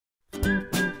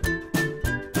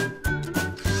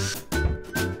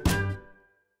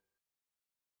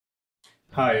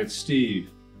Hi, it's Steve.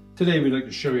 Today we'd like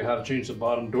to show you how to change the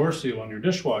bottom door seal on your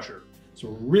dishwasher. It's a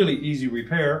really easy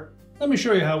repair. Let me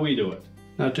show you how we do it.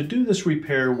 Now, to do this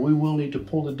repair, we will need to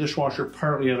pull the dishwasher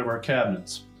partly out of our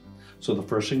cabinets. So the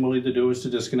first thing we'll need to do is to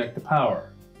disconnect the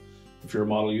power. If your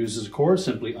model uses a cord,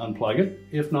 simply unplug it.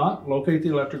 If not, locate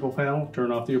the electrical panel,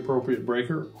 turn off the appropriate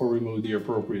breaker, or remove the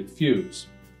appropriate fuse.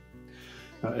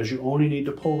 Now, as you only need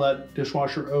to pull that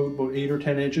dishwasher out about 8 or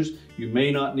 10 inches, you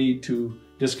may not need to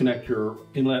disconnect your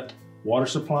inlet water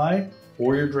supply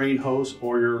or your drain hose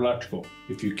or your electrical.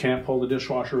 If you can't pull the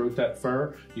dishwasher out that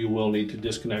far, you will need to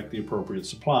disconnect the appropriate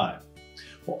supply.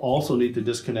 We'll also need to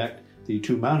disconnect the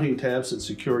 2 mounting tabs that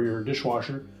secure your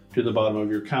dishwasher to the bottom of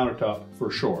your countertop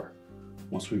for sure.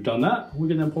 Once we've done that, we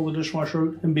can then pull the dishwasher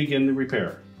out and begin the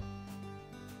repair.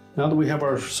 Now that we have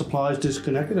our supplies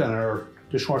disconnected and our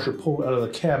dishwasher pulled out of the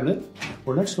cabinet,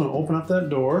 we're next going to open up that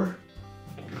door.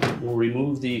 We'll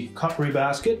remove the cutlery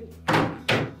basket. And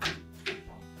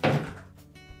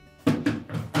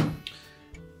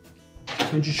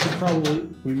you should probably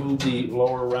remove the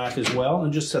lower rack as well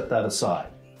and just set that aside.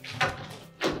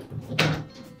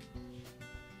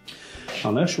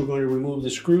 Now next we're going to remove the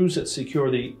screws that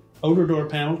secure the outer door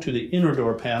panel to the inner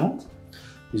door panel.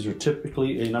 These are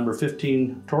typically a number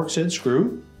 15 Torx head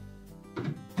screw.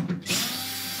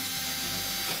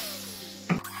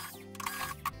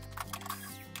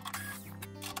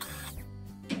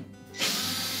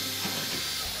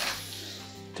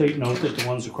 Take note that the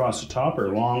ones across the top are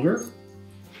longer.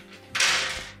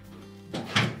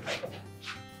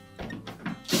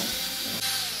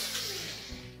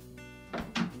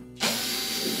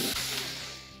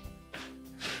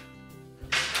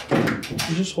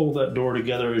 You just hold that door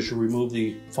together as you remove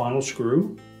the final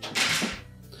screw.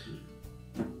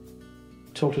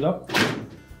 Tilt it up,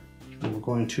 and we're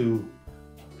going to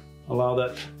allow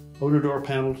that outer door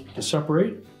panel to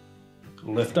separate.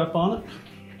 Lift up on it.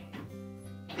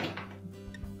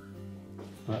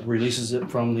 That releases it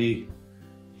from the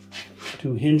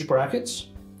 2 hinge brackets.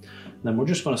 Then we're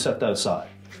just going to set that aside.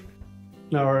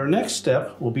 Now our next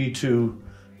step will be to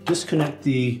disconnect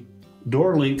the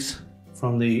door links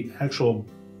from the actual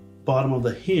bottom of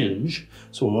the hinge.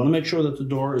 So we want to make sure that the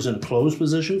door is in a closed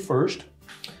position first.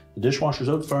 The dishwasher's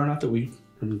out far enough that we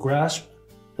can grasp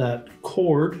that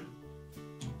cord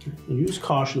and use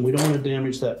caution. We don't want to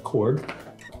damage that cord.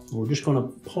 We're just going to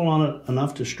pull on it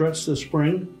enough to stretch the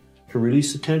spring to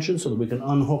release the tension so that we can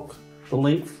unhook the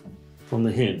link from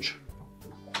the hinge.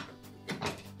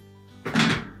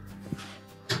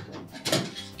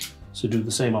 So do the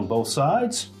same on both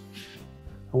sides.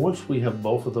 And once we have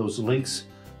both of those links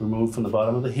removed from the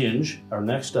bottom of the hinge, our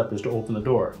next step is to open the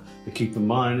door. But keep in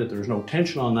mind that there's no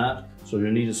tension on that, so you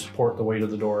need to support the weight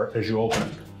of the door as you open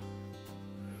it.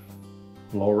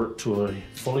 Lower it to a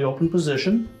fully open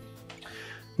position.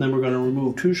 Then we're going to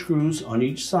remove 2 screws on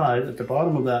each side at the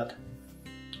bottom of that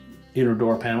inner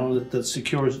door panel that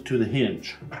secures it to the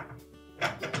hinge.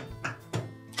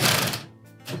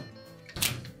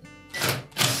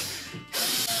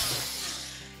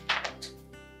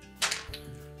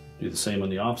 Do the same on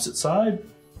the opposite side.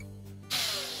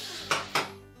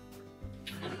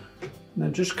 And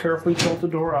then just carefully tilt the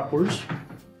door upwards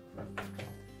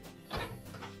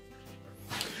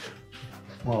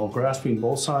while grasping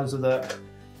both sides of that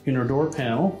inner door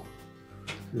panel.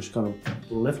 You're just going to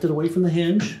lift it away from the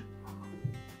hinge,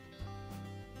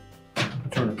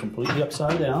 turn it completely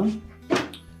upside down.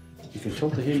 You can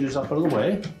tilt the hinges up out of the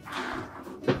way.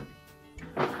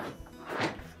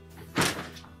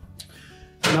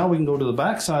 Now we can go to the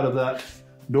back side of that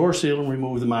door seal and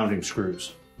remove the mounting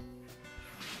screws.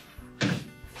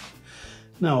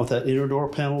 Now with that inner door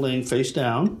panel laying face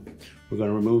down, we're going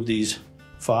to remove these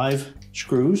 5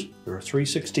 screws. They're a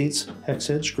 3/16 hex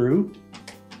head screw.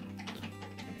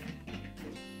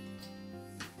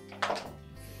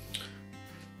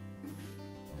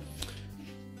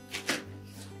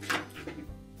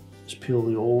 Just peel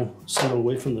the old seal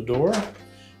away from the door.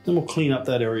 Then we'll clean up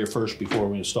that area first before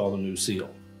we install the new seal.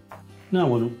 Now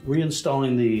when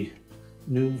reinstalling the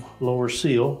new lower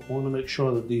seal, we want to make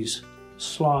sure that these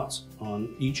slots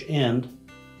on each end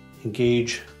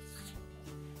engage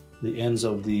the ends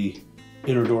of the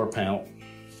inner door panel.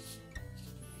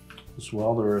 As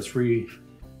well, there are 3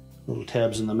 little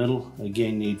tabs in the middle.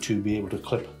 Again, need to be able to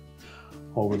clip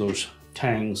over those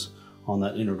tangs on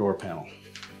that inner door panel.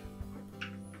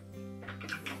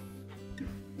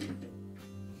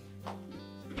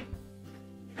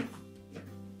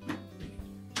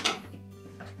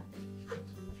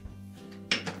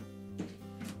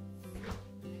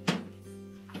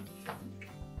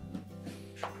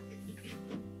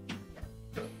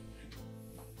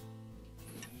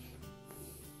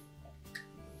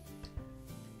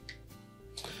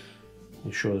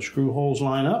 Make sure the screw holes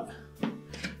line up.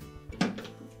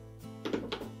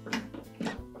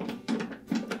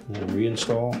 And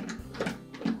reinstall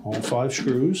all 5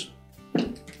 screws.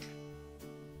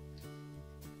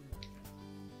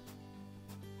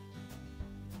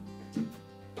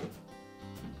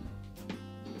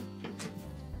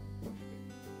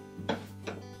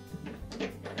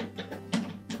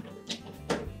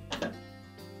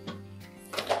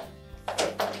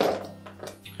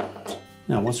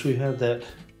 Now, once we have that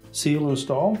seal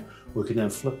installed, we can then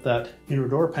flip that inner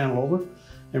door panel over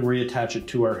and reattach it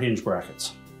to our hinge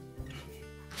brackets.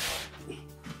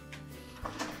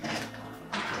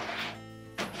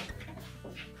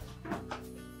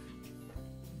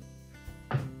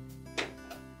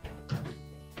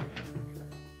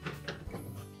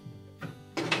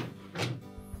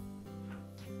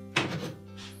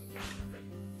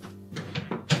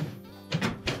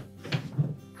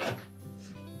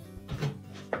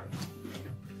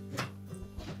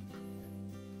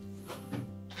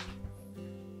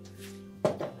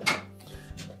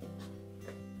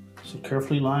 So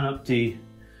carefully line up the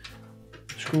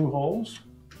screw holes.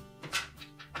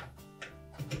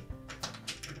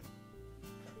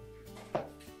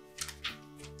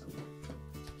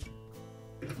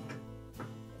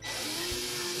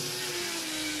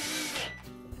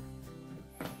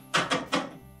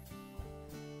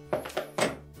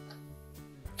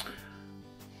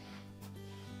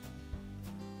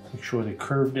 Make sure the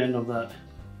curved end of that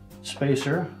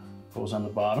spacer goes on the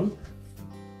bottom.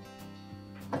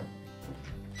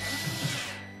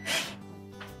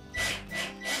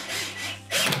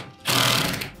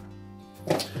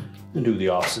 And do the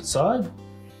opposite side.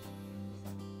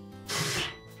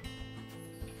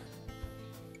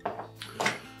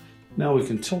 Now we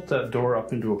can tilt that door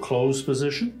up into a closed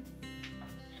position.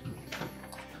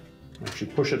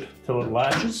 Actually push it till it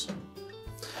latches.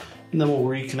 And then we'll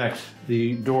reconnect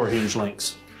the door hinge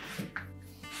links.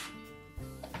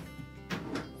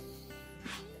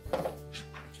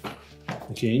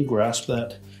 Again, grasp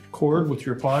that cord with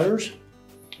your pliers,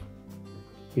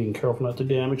 being careful not to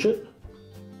damage it.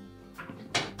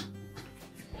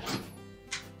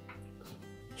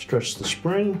 Stretch the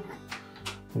spring,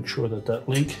 make sure that that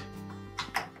link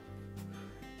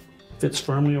fits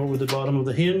firmly over the bottom of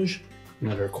the hinge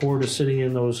and that our cord is sitting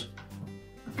in those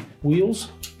wheels.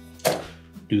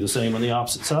 Do the same on the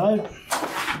opposite side.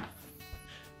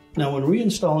 Now, when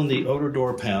reinstalling the outer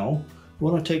door panel,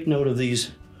 we want to take note of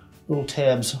these little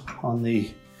tabs on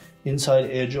the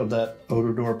inside edge of that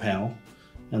outer door panel,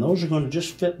 and those are going to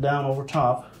just fit down over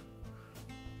top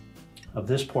of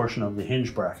this portion of the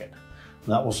hinge bracket.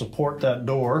 That will support that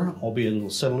door, albeit it'll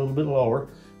sit a little bit lower,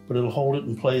 but it'll hold it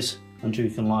in place until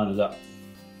you can line it up.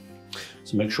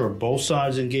 So make sure both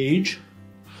sides engage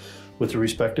with the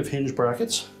respective hinge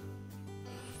brackets.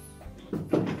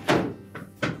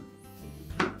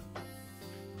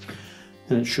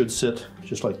 And it should sit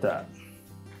just like that.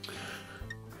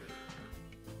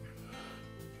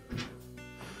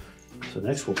 So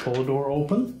next we'll pull the door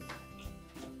open.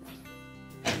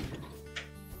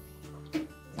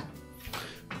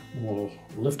 We'll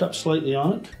lift up slightly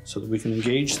on it so that we can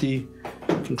engage the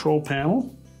control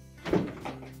panel.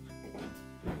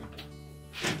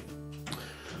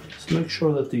 So make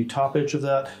sure that the top edge of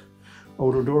that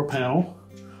outer door panel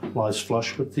lies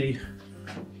flush with the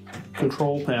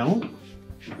control panel.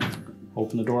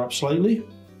 Open the door up slightly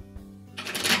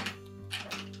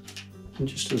and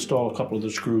just install a couple of the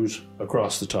screws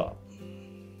across the top.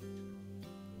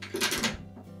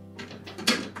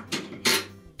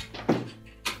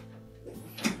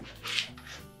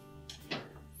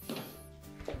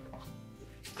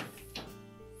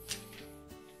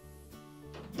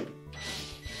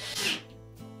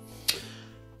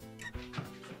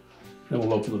 Then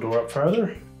we'll open the door up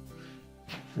further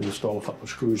and install a couple of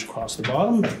screws across the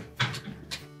bottom.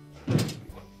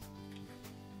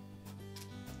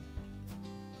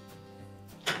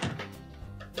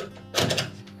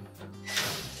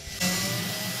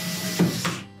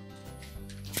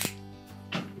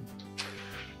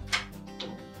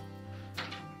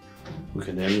 We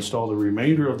can then install the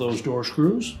remainder of those door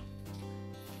screws.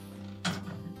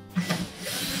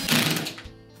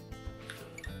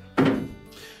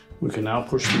 We can now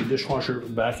push the dishwasher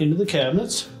back into the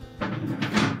cabinets.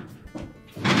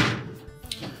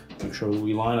 Make sure that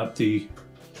we line up the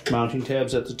mounting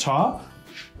tabs at the top.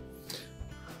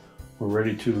 We're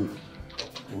ready to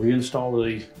reinstall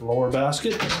the lower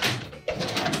basket.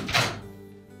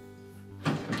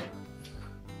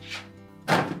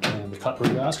 And the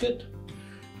cutlery basket,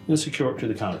 and secure it to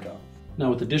the countertop. Now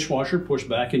with the dishwasher pushed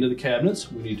back into the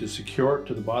cabinets, we need to secure it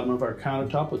to the bottom of our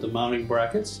countertop with the mounting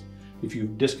brackets. If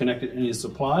you've disconnected any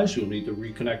supplies, you'll need to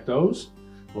reconnect those.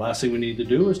 The last thing we need to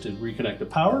do is to reconnect the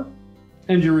power,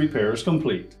 and your repair is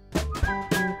complete.